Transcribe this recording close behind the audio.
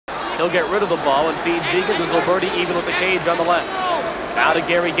He'll get rid of the ball and feed Jenkins as Alberti even with the cage on the left. Now to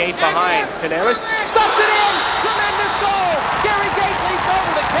Gary Gate behind. Canaris stuffed it in! Tremendous goal! Gary Gate leaps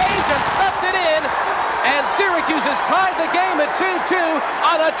over the cage and stuffed it in. And Syracuse has tied the game at 2-2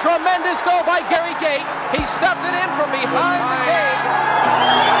 on a tremendous goal by Gary Gate. He stuffed it in from behind the cage.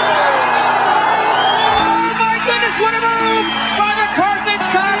 Oh my goodness, what a